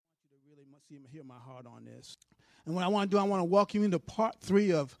hear my heart on this. And what I want to do, I want to welcome you into part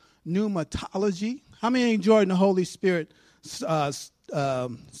 3 of Pneumatology. How many enjoyed the Holy Spirit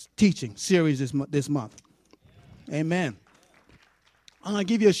teaching series this month? Amen. I'm going to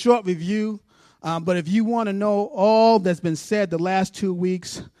give you a short review, but if you want to know all that's been said the last 2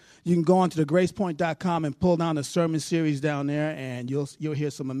 weeks, you can go onto the gracepoint.com and pull down the sermon series down there, and you'll hear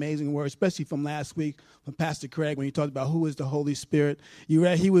some amazing words, especially from last week from Pastor Craig when he talked about who is the Holy Spirit. You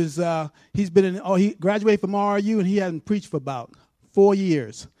read he graduated from RU and he hadn't preached for about 4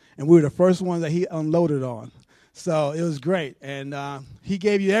 years, and we were the first ones that he unloaded on. So it was great, and he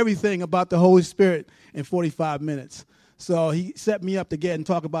gave you everything about the Holy Spirit in 45 minutes. So he set me up to get and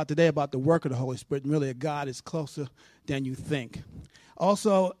talk about today about the work of the Holy Spirit, and really God is closer than you think.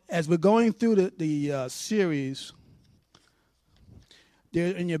 Also, as we're going through the series,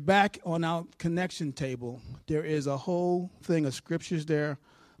 there in your back on our connection table, there is a whole thing of scriptures there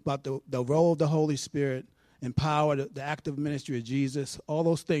about the role of the Holy Spirit and power, the active ministry of Jesus, all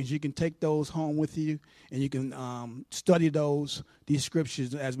those things. You can take those home with you, and you can study these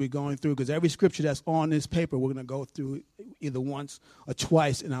scriptures as we're going through, because every scripture that's on this paper, we're going to go through either once or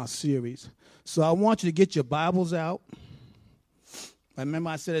twice in our series. So I want you to get your Bibles out. Remember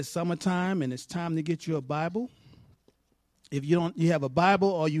I said it's summertime and it's time to get you a Bible. If you have a Bible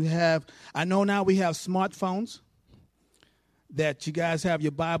or I know now we have smartphones that you guys have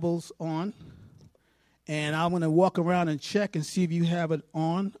your Bibles on. And I'm going to walk around and check and see if you have it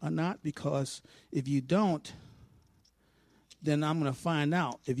on or not, because if you don't, then I'm going to find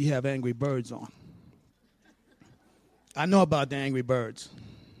out if you have Angry Birds on. I know about the Angry Birds.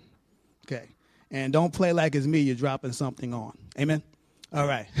 Okay. And don't play like it's me, you're dropping something on. Amen? All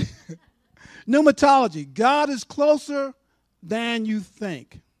right. Pneumatology. God is closer than you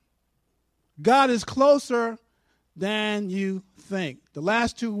think. God is closer than you think. The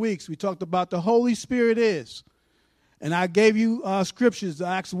last 2 weeks, we talked about the Holy Spirit is. And I gave you scriptures,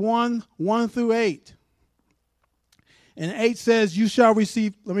 Acts 1 through 8. And 8 says, you shall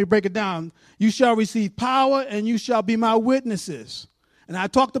receive, let me break it down. You shall receive power and you shall be my witnesses. And I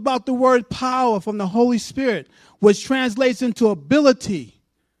talked about the word power from the Holy Spirit, which translates into ability,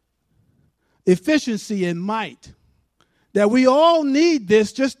 efficiency, and might. That we all need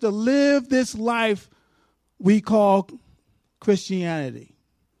this just to live this life we call Christianity.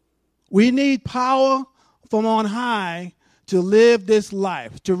 We need power from on high to live this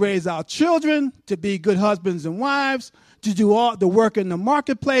life, to raise our children, to be good husbands and wives, to do all the work in the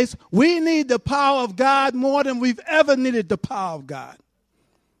marketplace. We need the power of God more than we've ever needed the power of God.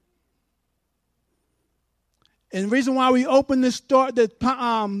 And the reason why we open this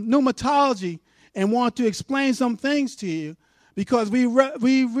pneumatology and want to explain some things to you, because we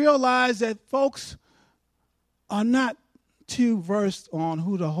realize that folks are not too versed on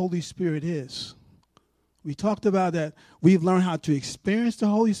who the Holy Spirit is. We talked about that. We've learned how to experience the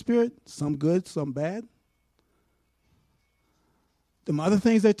Holy Spirit, some good, some bad. The other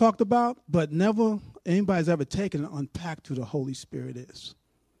things they talked about, but never anybody's ever taken and unpacked who the Holy Spirit is.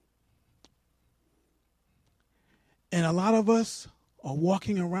 And a lot of us are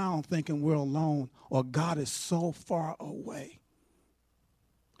walking around thinking we're alone or God is so far away.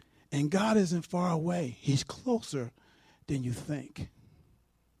 And God isn't far away. He's closer than you think.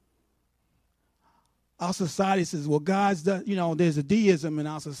 Our society says, well, there's a deism in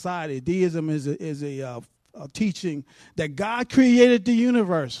our society. Deism is a teaching that God created the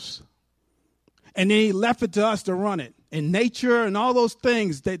universe. And then he left it to us to run it. And nature and all those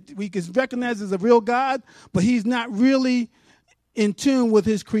things that we can recognize as a real God, but he's not really in tune with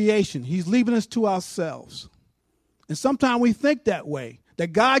his creation. He's leaving us to ourselves. And sometimes we think that way, that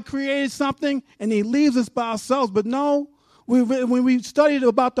God created something and he leaves us by ourselves. But no, when we studied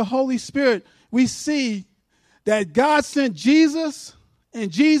about the Holy Spirit, we see that God sent Jesus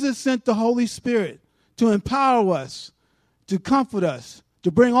and Jesus sent the Holy Spirit to empower us, to comfort us,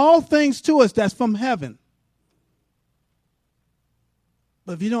 to bring all things to us that's from heaven.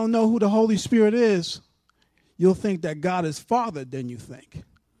 But if you don't know who the Holy Spirit is, you'll think that God is farther than you think,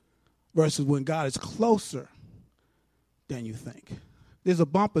 versus when God is closer than you think. There's a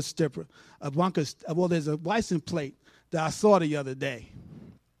bumper sticker, there's a license plate that I saw the other day.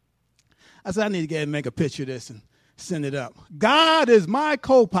 I said, I need to get and make a picture of this and send it up. God is my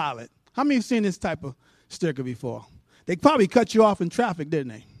co-pilot. How many have seen this type of sticker before? They probably cut you off in traffic,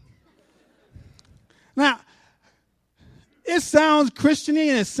 didn't they? Now, it sounds Christian-y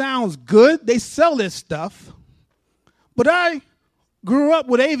and it sounds good. They sell this stuff. But I grew up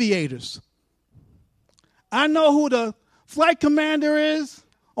with aviators. I know who the flight commander is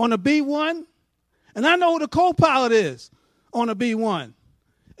on a B-1, and I know who the co-pilot is on a B-1.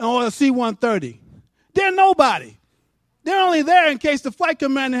 or a C-130. They're nobody. They're only there in case the flight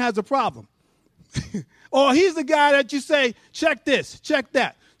commander has a problem. Or he's the guy that you say, check this, check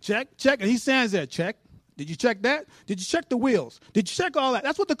that, check, and he stands there, check. Did you check that? Did you check the wheels? Did you check all that?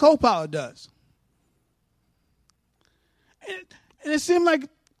 That's what the co-pilot does. And it seemed like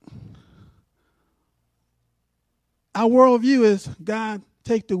our worldview is, God,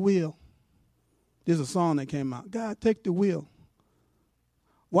 take the wheel. There's a song that came out, God, take the wheel.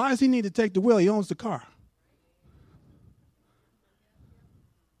 Why does he need to take the wheel? He owns the car.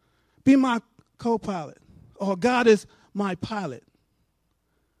 Be my co-pilot. Or God is my pilot.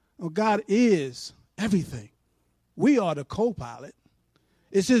 Or God is everything. We are the co-pilot.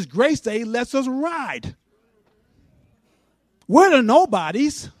 It's his grace that he lets us ride. We're the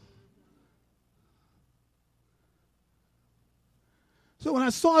nobodies. So when I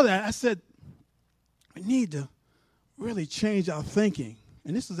saw that, I said, we need to really change our thinking.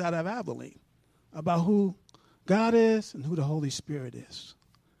 And this is out of Abilene, about who God is and who the Holy Spirit is.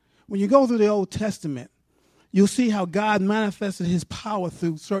 When you go through the Old Testament, you'll see how God manifested his power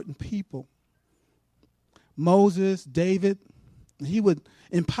through certain people. Moses, David, he would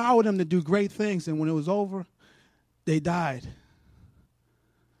empower them to do great things, and when it was over, they died.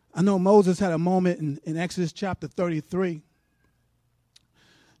 I know Moses had a moment in Exodus chapter 33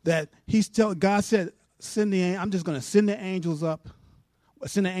 that God said, I'm just going to send the angels up.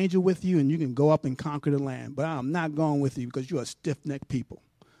 Send an angel with you, and you can go up and conquer the land. But I'm not going with you because you're a stiff-necked people.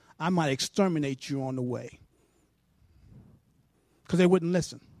 I might exterminate you on the way. Because they wouldn't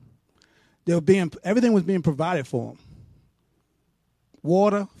listen. Everything was being provided for them.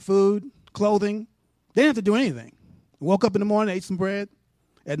 Water, food, clothing. They didn't have to do anything. They woke up in the morning, ate some bread.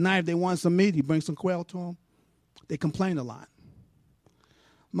 At night, if they wanted some meat, he brings some quail to them. They complained a lot.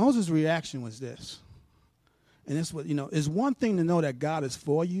 Moses' reaction was this. And it's what, it's one thing to know that God is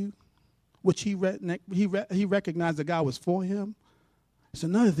for you, which he recognized that God was for him. It's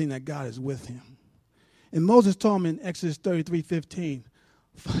another thing that God is with him. And Moses told him in Exodus 33:15,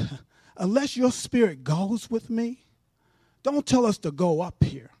 unless your spirit goes with me, don't tell us to go up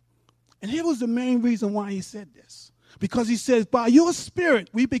here. And here was the main reason why he said this. Because he says, by your spirit,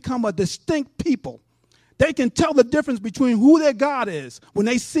 we become a distinct people. They can tell the difference between who their God is when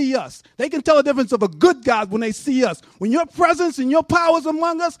they see us. They can tell the difference of a good God when they see us. When your presence and your power is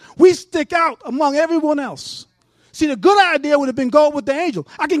among us, we stick out among everyone else. See, the good idea would have been go with the angel.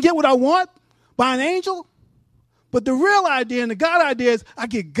 I can get what I want by an angel. But the real idea and the God idea is I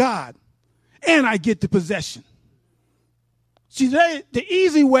get God and I get the possession. See, the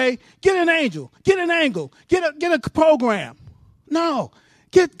easy way, get an angel, get an angle, get a program. No,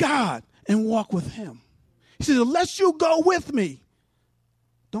 get God and walk with him. He says, unless you go with me,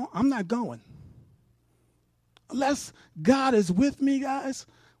 I'm not going. Unless God is with me, guys,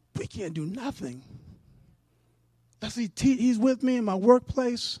 we can't do nothing. Unless he's with me in my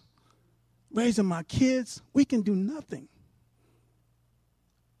workplace, raising my kids, we can do nothing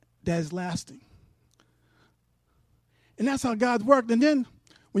that is lasting. And that's how God worked. And then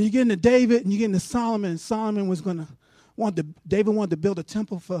when you get into David and you get into Solomon, David wanted to build a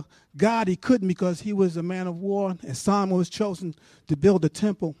temple for God. He couldn't because he was a man of war, and Solomon was chosen to build the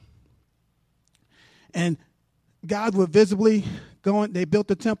temple. And God would visibly they built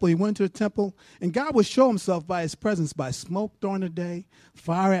the temple. He went to the temple, and God would show himself by his presence, by smoke during the day,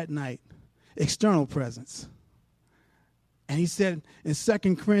 fire at night, external presence. And he said in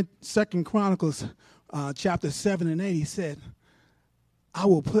 2 Chronicles chapter 7 and 8, he said, I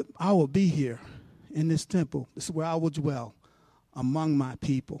will be here in this temple. This is where I will dwell among my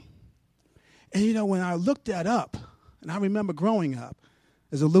people. And when I looked that up, and I remember growing up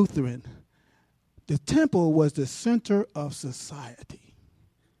as a Lutheran, the temple was the center of society.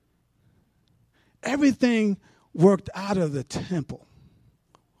 Everything worked out of the temple.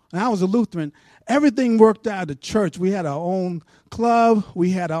 And I was a Lutheran. Everything worked out of the church. We had our own club.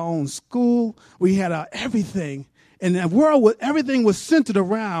 We had our own school. We had our everything. And the world, everything was centered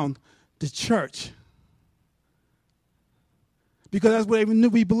around the church. Because that's what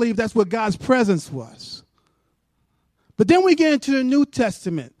we believed that's what God's presence was. But then we get into the New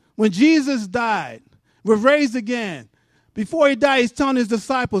Testament. When Jesus died, was raised again. Before he died, he's telling his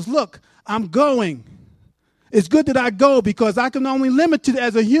disciples, look, I'm going. It's good that I go because I can only limit it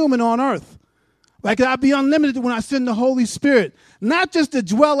as a human on earth. Like I'll be unlimited when I send the Holy Spirit. Not just to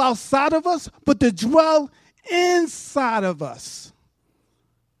dwell outside of us, but to dwell inside of us.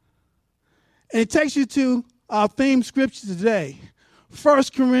 And it takes you to our theme scripture today, 1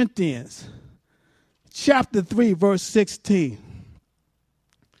 Corinthians chapter 3, verse 16.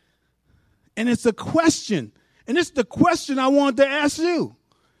 And it's a question. And it's the question I wanted to ask you.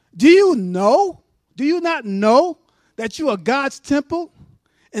 Do you not know that you are God's temple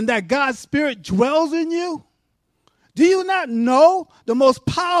and that God's Spirit dwells in you? Do you not know the most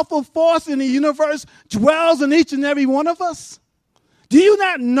powerful force in the universe dwells in each and every one of us? Do you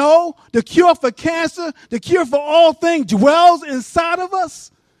not know the cure for cancer, the cure for all things dwells inside of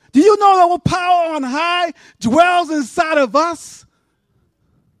us? Do you know that our power on high dwells inside of us?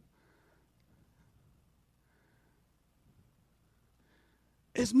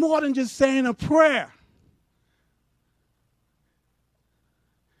 It's more than just saying a prayer.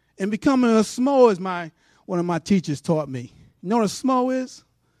 And becoming a smo, as one of my teachers taught me. You know what a smo is?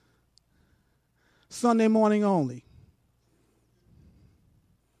 Sunday morning only.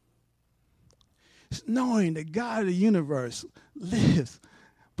 It's knowing that God of the universe lives.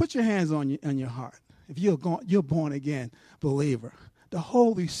 Put your hands on your heart. If you're born again believer, the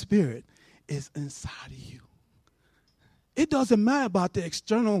Holy Spirit is inside of you. It doesn't matter about the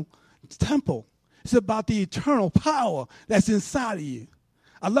external temple. It's about the eternal power that's inside of you.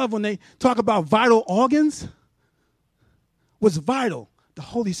 I love when they talk about vital organs. What's vital? The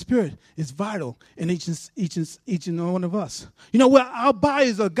Holy Spirit is vital in each and one of us. You know, our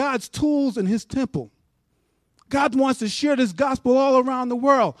bodies are God's tools in his temple. God wants to share this gospel all around the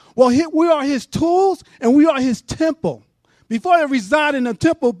world. Well, we are his tools and we are his temple. Before they reside in a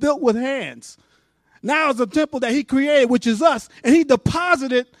temple built with hands. Now it's a temple that he created, which is us, and he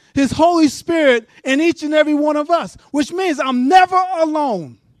deposited his Holy Spirit in each and every one of us, which means I'm never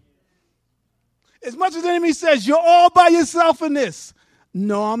alone. As much as the enemy says, you're all by yourself in this.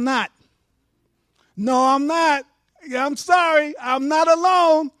 No, I'm not. No, I'm not. I'm sorry. I'm not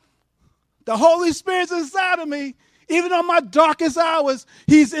alone. The Holy Spirit's inside of me. Even on my darkest hours,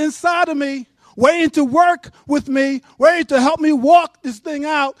 he's inside of me, waiting to work with me, waiting to help me walk this thing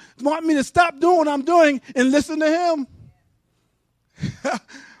out, want me to stop doing what I'm doing and listen to him.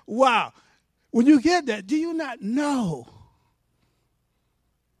 Wow. When you get that, do you not know?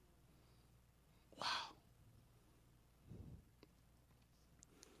 Wow.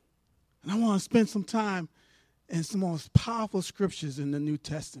 And I want to spend some time in some most powerful scriptures in the New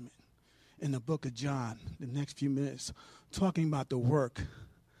Testament, in the book of John, the next few minutes, talking about the work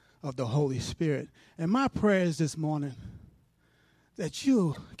of the Holy Spirit. And my prayer is this morning that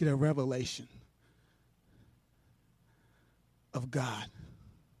you'll get a revelation of God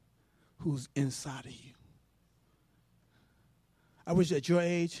who's inside of you. I wish at your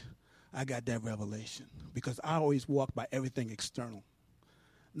age I got that revelation, because I always walk by everything external,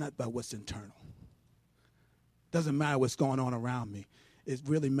 not by what's internal. Doesn't matter what's going on around me. It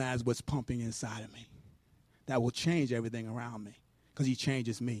really matters what's pumping inside of me. That will change everything around me, because he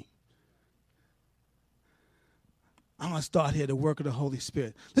changes me. I'm going to start here, the work of the Holy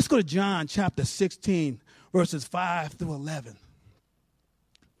Spirit. Let's go to John chapter 16, verses 5 through 11.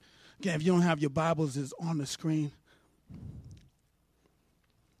 Again, if you don't have your Bibles, it's on the screen.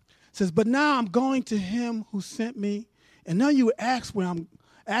 It says, but now I'm going to him who sent me, and now you ask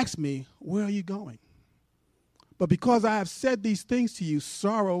me, where are you going? But because I have said these things to you,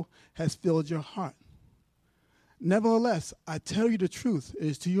 sorrow has filled your heart. Nevertheless, I tell you the truth, it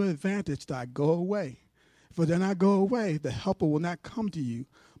is to your advantage that I go away. For then I go away, the helper will not come to you.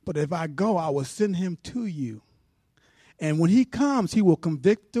 But if I go, I will send him to you. And when he comes, he will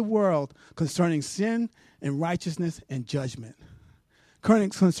convict the world concerning sin and righteousness and judgment.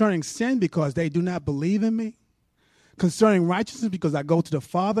 Concerning sin, because they do not believe in me. Concerning righteousness, because I go to the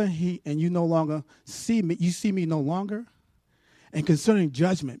Father, and you no longer see me. You see me no longer. And concerning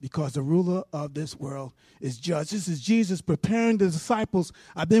judgment, because the ruler of this world is judged. This is Jesus preparing the disciples.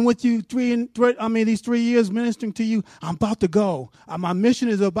 I've been with you these 3 years ministering to you. I'm about to go. My mission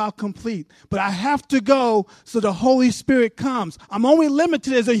is about complete. But I have to go so the Holy Spirit comes. I'm only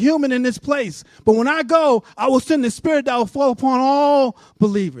limited as a human in this place. But when I go, I will send the Spirit that will fall upon all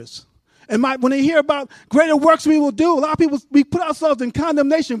believers. And when they hear about greater works we will do, a lot of people, we put ourselves in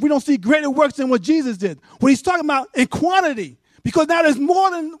condemnation if we don't see greater works than what Jesus did. What he's talking about in quantity. Because now there's more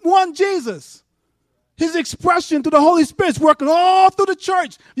than one Jesus. His expression through the Holy Spirit is working all through the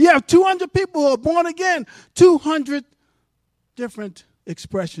church. You have 200 people who are born again, 200 different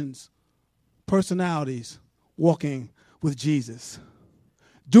expressions, personalities walking with Jesus,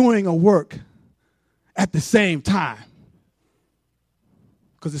 doing a work at the same time.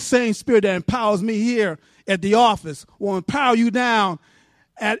 Because the same Spirit that empowers me here at the office will empower you down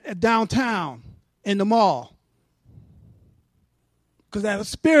at downtown in the mall. Because that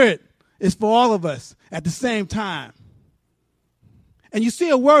Spirit is for all of us at the same time. And you see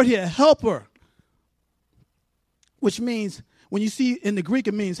a word here, helper, which means When you see in the Greek,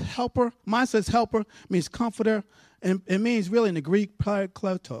 it means helper. Mine says helper, means comforter. And it means really in the Greek,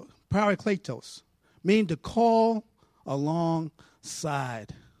 parakletos, meaning to call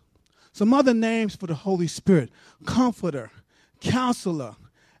alongside. Some other names for the Holy Spirit: comforter, counselor,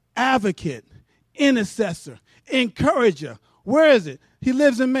 advocate, intercessor, encourager. Where is it? He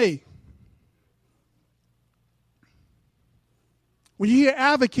lives in me. When you hear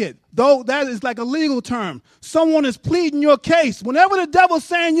advocate, though that is like a legal term, someone is pleading your case. Whenever the devil's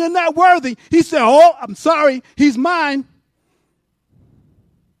saying you're not worthy, he said, oh, I'm sorry, he's mine.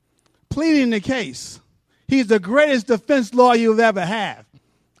 Pleading the case. He's the greatest defense lawyer you've ever had.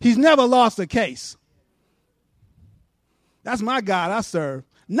 He's never lost a case. That's my God I serve.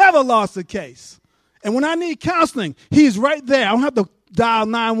 Never lost a case. And when I need counseling, he's right there. I don't have to dial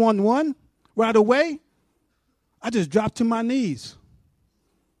 911 right away. I just drop to my knees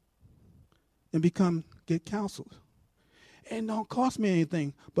and get counseled. And don't cost me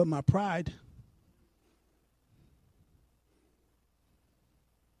anything but my pride.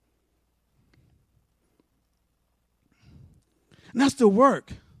 And that's the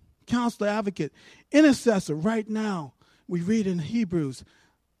work. Counselor, advocate, intercessor. Right now, we read in Hebrews,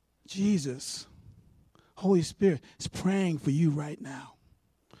 Jesus, Holy Spirit, is praying for you right now.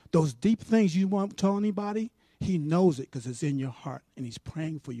 Those deep things you won't tell anybody, he knows it because it's in your heart, and he's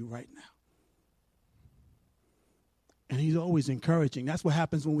praying for you right now. And he's always encouraging. That's what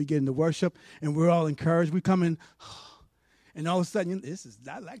happens when we get into worship, and we're all encouraged. We come in, and all of a sudden,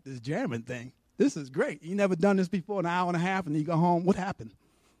 I like this jamming thing. This is great. You never done this before, an hour and a half, and you go home. What happened?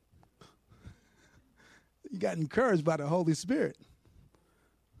 You got encouraged by the Holy Spirit.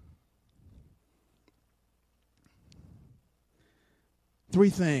 Three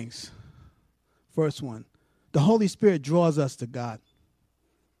things. First one, the Holy Spirit draws us to God.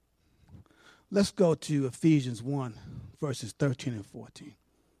 Let's go to Ephesians 1, verses 13 and 14.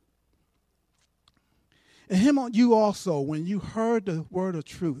 And him on you also, when you heard the word of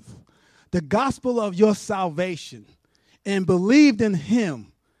truth, the gospel of your salvation, and believed in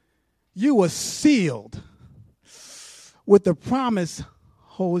him, you were sealed with the promised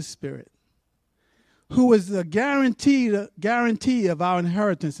Holy Spirit, who is the guarantee of our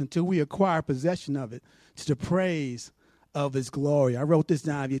inheritance until we acquire possession of it, to the praise of his glory. I wrote this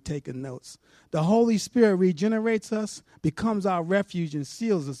down if you're taking notes. The Holy Spirit regenerates us, becomes our refuge, and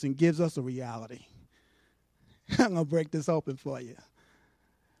seals us and gives us a reality. I'm going to break this open for you.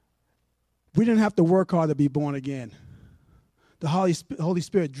 We didn't have to work hard to be born again. The Holy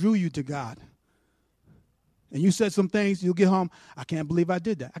Spirit drew you to God. And you said some things, you'll get home, I can't believe I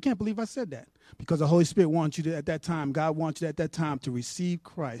did that. I can't believe I said that. Because the Holy Spirit wants you to, at that time, God wants you at that time to receive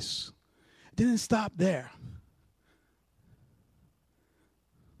Christ. It didn't stop there.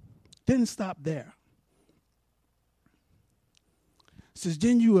 Didn't stop there. It says,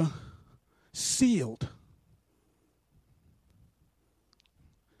 then you were sealed.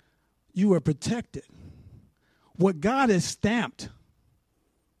 You were protected. What God has stamped,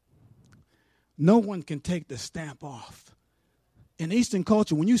 no one can take the stamp off. In Eastern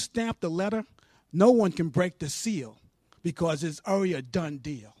culture, when you stamp the letter, no one can break the seal because it's already a done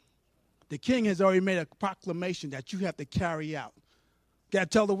deal. The king has already made a proclamation that you have to carry out. You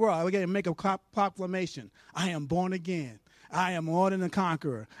got to tell the world, I got to make a proclamation. I am born again. I am more than a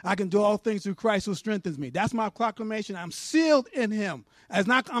conqueror. I can do all things through Christ who strengthens me. That's my proclamation. I'm sealed in him. I'm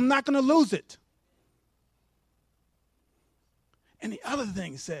not going to lose it. And the other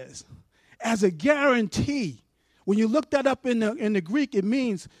thing says, as a guarantee, when you look that up in the Greek, it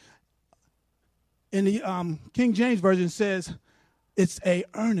means, in the King James Version says, it's a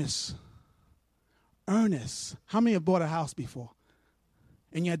earnest. Earnest. How many have bought a house before?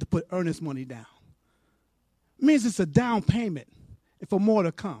 And you had to put earnest money down. It means it's a down payment for more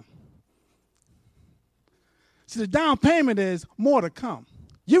to come. See, the down payment is more to come.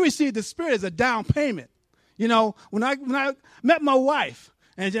 You receive the Spirit as a down payment. You know, when I met my wife,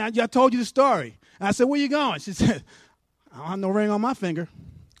 and I told you the story, and I said, where you going? She said, I don't have no ring on my finger.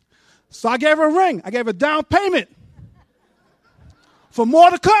 So I gave her a ring. I gave her a down payment for more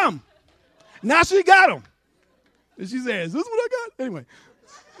to come. Now she got them. And she said, is this what I got? Anyway.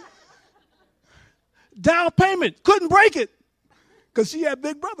 Down payment. Couldn't break it because she had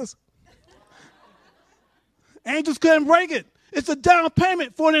big brothers. Angels couldn't break it. It's a down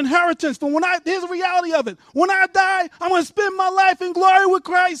payment for an inheritance. Here's the reality of it. When I die, I'm going to spend my life in glory with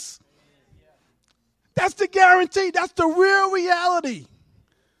Christ. That's the guarantee. That's the real reality.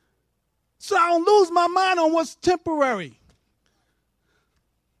 So I don't lose my mind on what's temporary.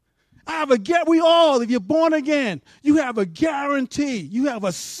 We all, if you're born again, you have a guarantee. You have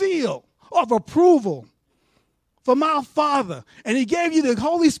a seal of approval from our Father. And he gave you the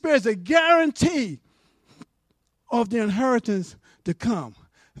Holy Spirit as a guarantee of the inheritance to come.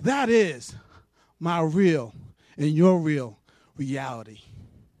 That is my real and your real reality.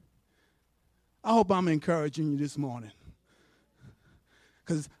 I hope I'm encouraging you this morning.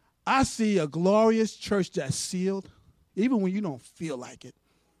 Because I see a glorious church that's sealed, even when you don't feel like it.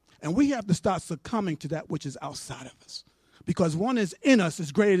 And we have to start succumbing to that which is outside of us. Because one is in us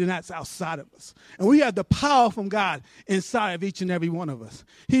is greater than that's outside of us. And we have the power from God inside of each and every one of us.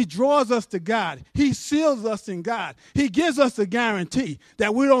 He draws us to God. He seals us in God. He gives us a guarantee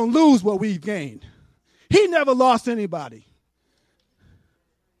that we don't lose what we've gained. He never lost anybody.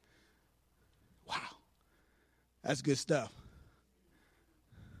 Wow. That's good stuff.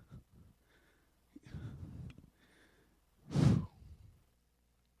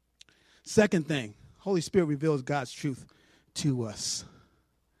 Second thing, Holy Spirit reveals God's truth to us.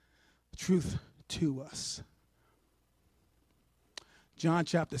 Truth to us. John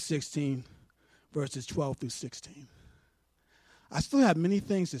chapter 16, verses 12 through 16. I still have many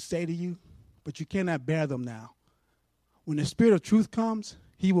things to say to you, but you cannot bear them now. When the Spirit of truth comes,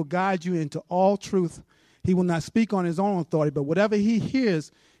 he will guide you into all truth. He will not speak on his own authority, but whatever he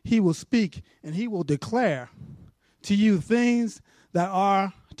hears, he will speak, and he will declare to you things that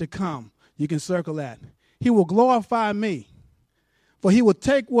are to come. You can circle that. He will glorify me, for he will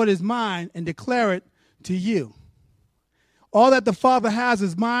take what is mine and declare it to you. All that the Father has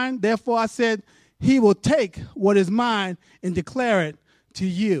is mine. Therefore, I said, he will take what is mine and declare it to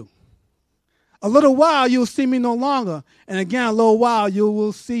you. A little while, you'll see me no longer. And again, a little while, you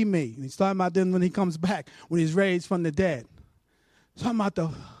will see me. And he's talking about then when he comes back, when he's raised from the dead. He's talking about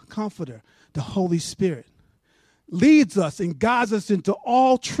the Comforter, the Holy Spirit. Leads us and guides us into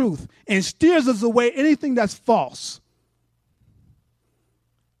all truth and steers us away anything that's false.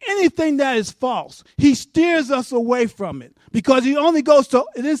 Anything that is false, he steers us away from it because he only goes to,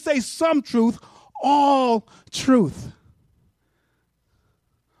 it didn't say some truth, all truth.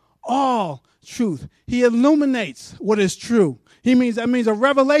 All truth. He illuminates what is true. That means a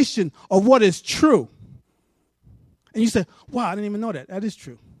revelation of what is true. And you say, wow, I didn't even know that. That is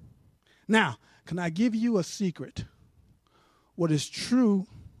true. Now, can I give you a secret? What is true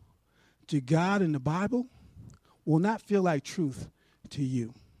to God in the Bible will not feel like truth to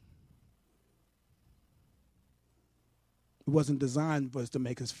you. It wasn't designed for us to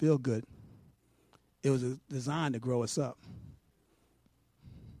make us feel good. It was designed to grow us up.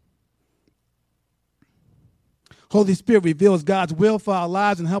 Holy Spirit reveals God's will for our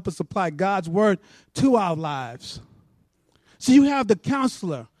lives and help us apply God's word to our lives. So you have the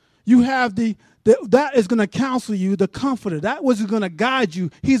counselor. You have that is going to counsel you, the Comforter. That was going to guide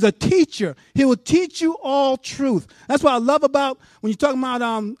you. He's a teacher. He will teach you all truth. That's what I love about when you're talking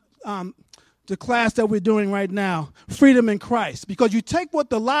about the class that we're doing right now, Freedom in Christ. Because you take what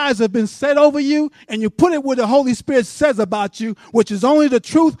the lies have been said over you and you put it where the Holy Spirit says about you, which is only the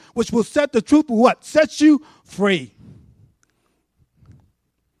truth, which will set the truth what? Sets you free.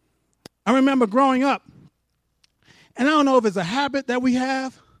 I remember growing up, and I don't know if it's a habit that we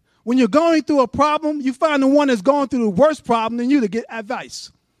have. When you're going through a problem, you find the one that's going through the worst problem than you to get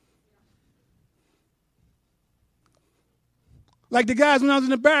advice. Like the guys when I was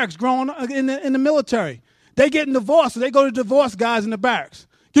in the barracks growing up in the military. They getting divorced, so they go to divorce guys in the barracks.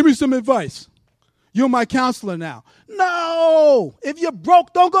 Give me some advice. You're my counselor now. No! If you're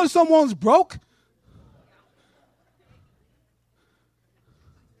broke, don't go to someone who's broke.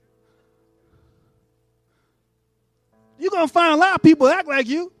 You're going to find a lot of people act like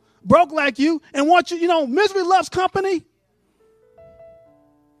you, broke like you, and want you, misery loves company.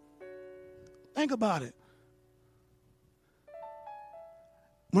 Think about it.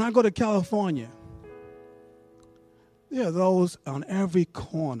 When I go to California, there are those on every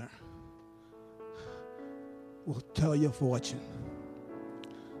corner will tell your fortune.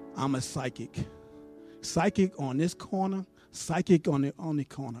 I'm a psychic. Psychic on this corner, psychic on the only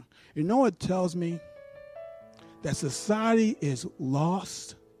corner. You know what it tells me? That society is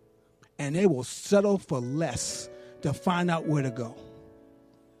lost and they will settle for less to find out where to go.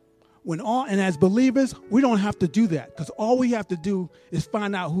 And as believers, we don't have to do that because all we have to do is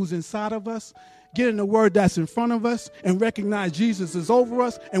find out who's inside of us, get in the word that's in front of us, and recognize Jesus is over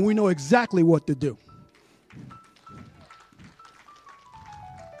us, and we know exactly what to do.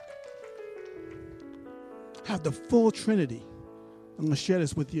 Have the full Trinity. I'm going to share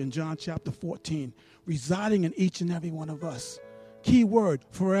this with you in John chapter 14, residing in each and every one of us. Key word,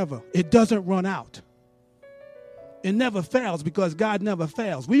 forever. It doesn't run out. It never fails because God never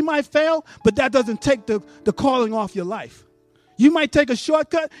fails. We might fail, but that doesn't take the calling off your life. You might take a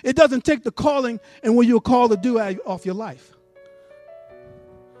shortcut. It doesn't take the calling and what you're called to do off your life.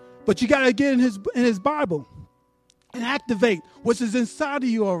 But you got to get in his Bible and activate what is inside of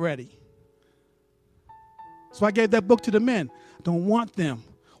you already. So I gave that book to the men. I don't want them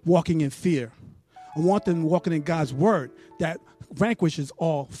walking in fear. I want them walking in God's word that vanquishes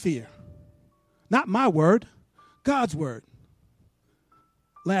all fear. Not my word, God's word.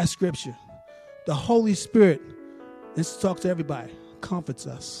 Last scripture. The Holy Spirit, this talks to everybody, comforts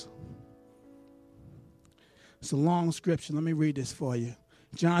us. It's a long scripture. Let me read this for you.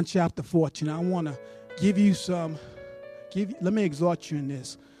 John chapter 14. I want to give you let me exhort you in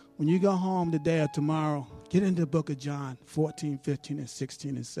this. When you go home today or tomorrow, get into the book of John 14, 15, and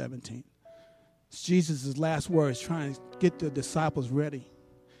 16, and 17. It's Jesus' last words trying to get the disciples ready.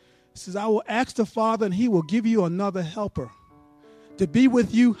 He says, I will ask the Father, and he will give you another helper to be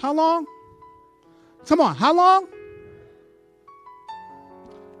with you. How long? Come on, how long?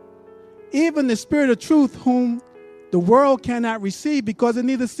 Even the Spirit of truth, whom the world cannot receive because it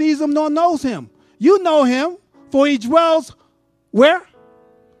neither sees him nor knows him. You know him, for he dwells where?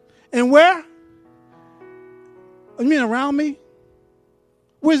 And where? You mean around me?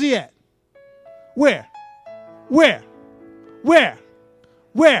 Where's he at? Where? Where? Where?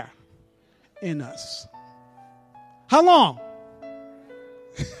 Where? In us. How long?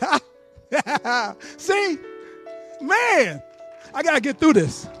 See? Man, I got to get through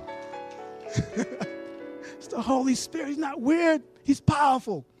this. It's the Holy Spirit. He's not weird. He's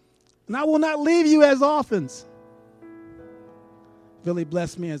powerful. And I will not leave you as orphans. Really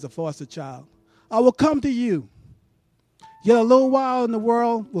blessed me as a foster child. I will come to you. Yet a little while in the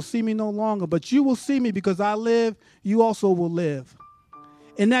world will see me no longer, but you will see me because I live, you also will live.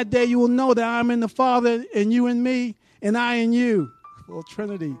 In that day you will know that I am in the Father, and you in me, and I in you. Full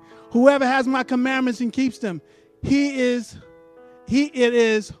Trinity. Whoever has my commandments and keeps them, he it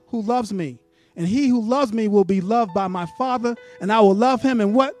is who loves me. And he who loves me will be loved by my Father, and I will love him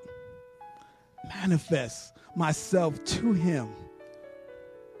and what? Manifest myself to him.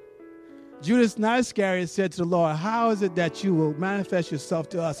 Judas not Iscariot said to the Lord, how is it that you will manifest yourself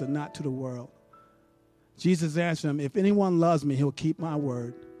to us and not to the world? Jesus answered him, if anyone loves me, he'll keep my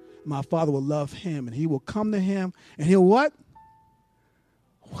word. My Father will love him, and he will come to him, and he'll what?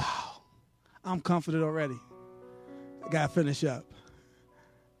 Wow. I'm comforted already. I got to finish up.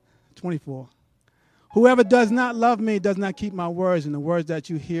 24. Whoever does not love me does not keep my words, and the words that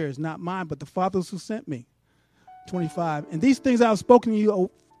you hear is not mine, but the Father's who sent me. 25. And these things I have spoken to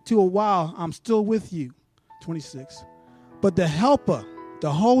you to a while, I'm still with you. 26. But the Helper,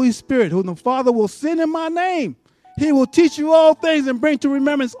 the Holy Spirit, whom the Father will send in my name, he will teach you all things and bring to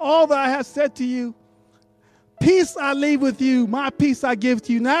remembrance all that I have said to you. Peace I leave with you, my peace I give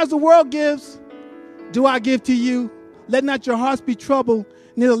to you. Now as the world gives, do I give to you. Let not your hearts be troubled,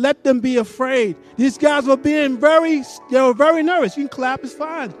 neither let them be afraid. These guys were they were very nervous. You can clap, it's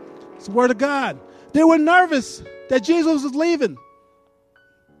fine. It's the word of God. They were nervous that Jesus was leaving.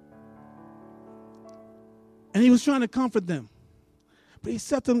 And he was trying to comfort them. But he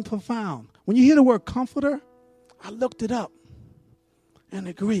said them profound. When you hear the word comforter, I looked it up in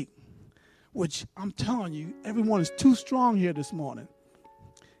the Greek, which I'm telling you, everyone is too strong here this morning.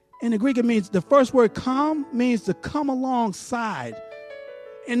 In the Greek, it means, the first word come means to come alongside.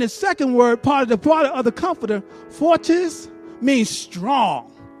 And the second word, part of the comforter, fortis, means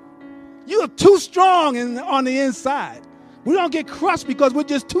strong. You are too strong on the inside. We don't get crushed because we're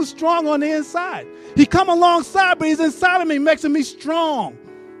just too strong on the inside. He come alongside, but he's inside of me, makes me strong,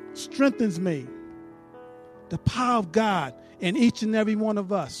 strengthens me. The power of God in each and every one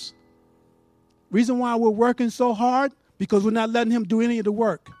of us. Reason why we're working so hard, because we're not letting him do any of the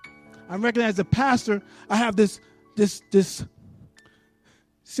work. I reckon as a pastor, I have this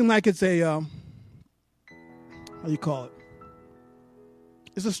seem like it's a, how do you call it?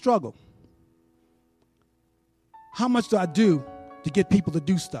 It's a struggle. How much do I do to get people to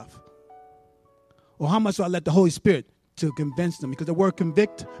do stuff? Or how much do I let the Holy Spirit to convince them? Because the word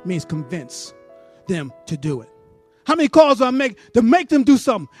convict means convince them to do it. How many calls do I make to make them do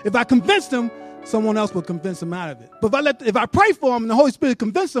something? If I convince them, someone else will convince them out of it. But if I pray for them and the Holy Spirit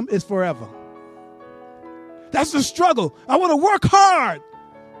convince them, it's forever. That's the struggle. I want to work hard,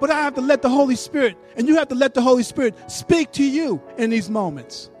 but I have to let the Holy Spirit, and you have to let the Holy Spirit speak to you in these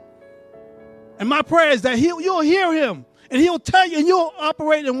moments. And my prayer is that you'll hear him, and he'll tell you, and you'll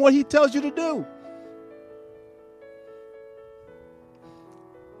operate in what he tells you to do.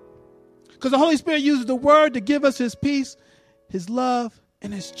 Because the Holy Spirit uses the word to give us his peace, his love,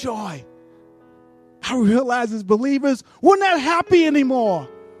 and his joy. I realize as believers, we're not happy anymore.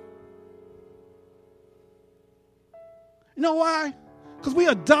 You know why? Because we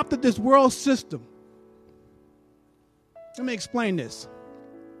adopted this world system. Let me explain this.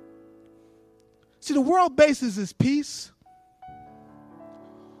 See, the world bases its peace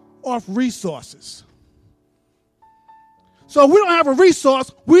off resources. So if we don't have a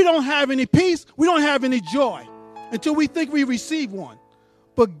resource, we don't have any peace, we don't have any joy until we think we receive one.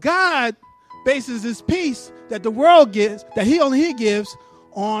 But God bases his peace that the world gives, that he gives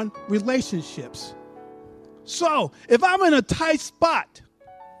on relationships. So if I'm in a tight spot,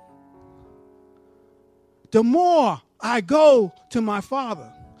 the more I go to my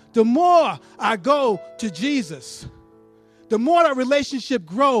Father, the more I go to Jesus, the more that relationship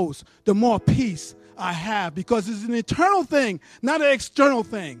grows, the more peace I have, because it's an eternal thing, not an external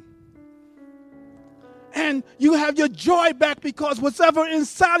thing. And you have your joy back because whatever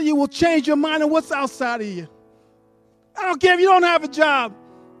inside of you will change your mind and what's outside of you. I don't care if you don't have a job.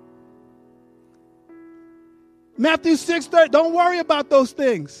 Matthew 6:30, don't worry about those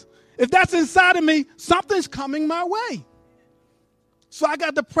things. If that's inside of me, something's coming my way. So I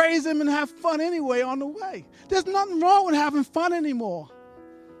got to praise him and have fun anyway on the way. There's nothing wrong with having fun anymore.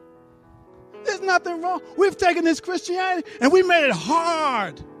 There's nothing wrong. We've taken this Christianity and we made it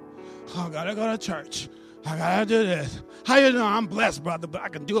hard. Oh, I got to go to church. I got to do this. How you know? I'm blessed, brother, but I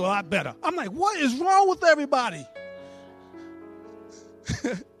can do a lot better. I'm like, what is wrong with everybody?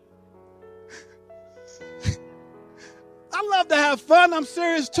 I love to have fun. I'm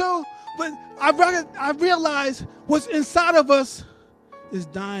serious too. But I realize what's inside of us is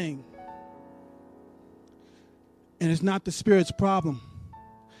dying. And it's not the Spirit's problem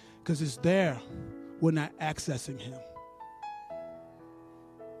because it's there. We're not accessing him.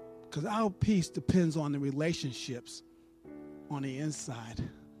 Because our peace depends on the relationships on the inside,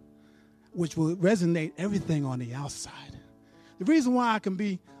 which will resonate everything on the outside. The reason why I can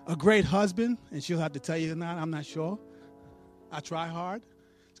be a great husband, and she'll have to tell you or not, I'm not sure. I try hard.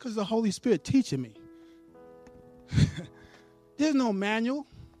 It's because the Holy Spirit teaching me. There's no manual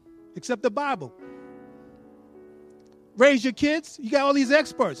except the Bible. Raise your kids. You got all these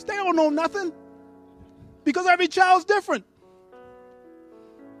experts. They don't know nothing because every child's different.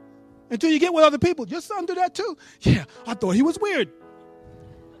 Until you get with other people. Your son do that too. Yeah, I thought he was weird.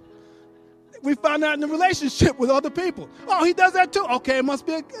 We found out in the relationship with other people. Oh, he does that too. Okay, it must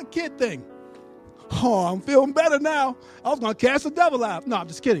be a kid thing. Oh, I'm feeling better now. I was going to cast the devil out. No, I'm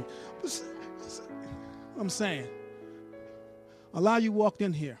just kidding. I'm saying, a lot of you walked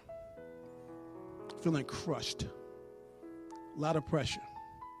in here feeling crushed. A lot of pressure.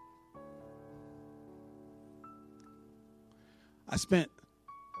 I spent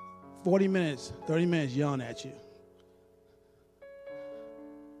 40 minutes, 30 minutes yelling at you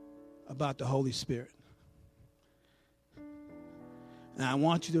about the Holy Spirit. And I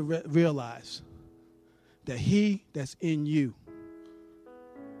want you to realize that he that's in you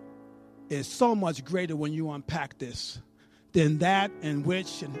is so much greater when you unpack this than that and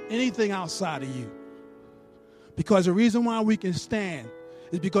which and anything outside of you. Because the reason why we can stand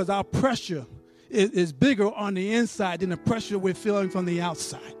is because our pressure is bigger on the inside than the pressure we're feeling from the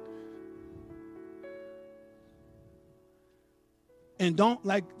outside. And don't,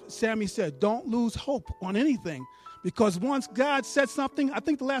 like Sammy said, don't lose hope on anything. Because once God said something, I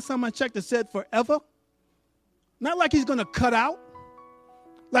think the last time I checked it said forever. Not like he's going to cut out.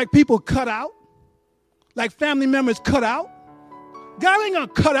 Like people cut out. Like family members cut out. God ain't going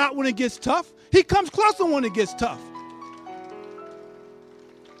to cut out when it gets tough. He comes closer when it gets tough.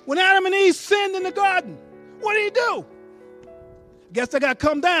 When Adam and Eve sinned in the garden, what did he do? Guess they got to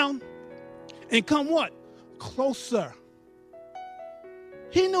come down and come what? Closer.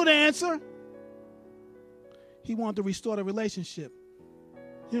 He knew the answer. He wanted to restore the relationship.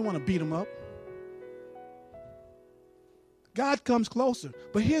 He didn't want to beat him up. God comes closer.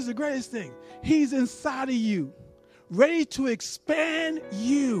 But here's the greatest thing. He's inside of you, ready to expand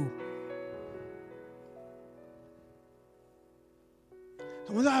you.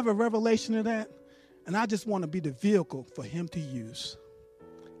 And when I have a revelation of that, and I just want to be the vehicle for him to use.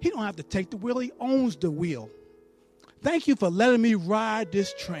 He don't have to take the wheel. He owns the wheel. Thank you for letting me ride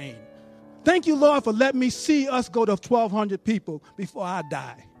this train. Thank you, Lord, for letting me see us go to 1,200 people before I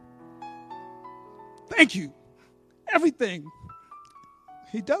die. Thank you. Everything.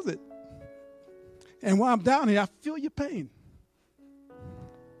 He does it. And while I'm down here, I feel your pain.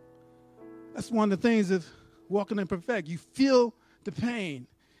 That's one of the things of walking in perfect. You feel the pain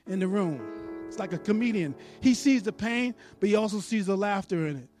in the room. It's like a comedian. He sees the pain, but he also sees the laughter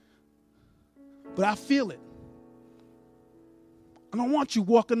in it. But I feel it. I don't want you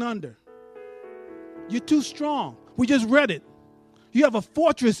walking under. You're too strong. We just read it. You have a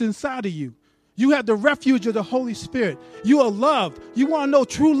fortress inside of you. You have the refuge of the Holy Spirit. You are loved. You want to know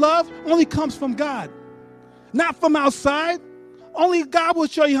true love? Only comes from God, not from outside. Only God will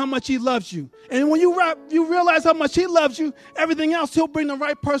show you how much he loves you. And when you realize how much he loves you, everything else, he'll bring the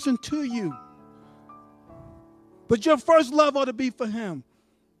right person to you. But your first love ought to be for him.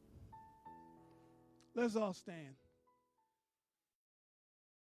 Let's all stand.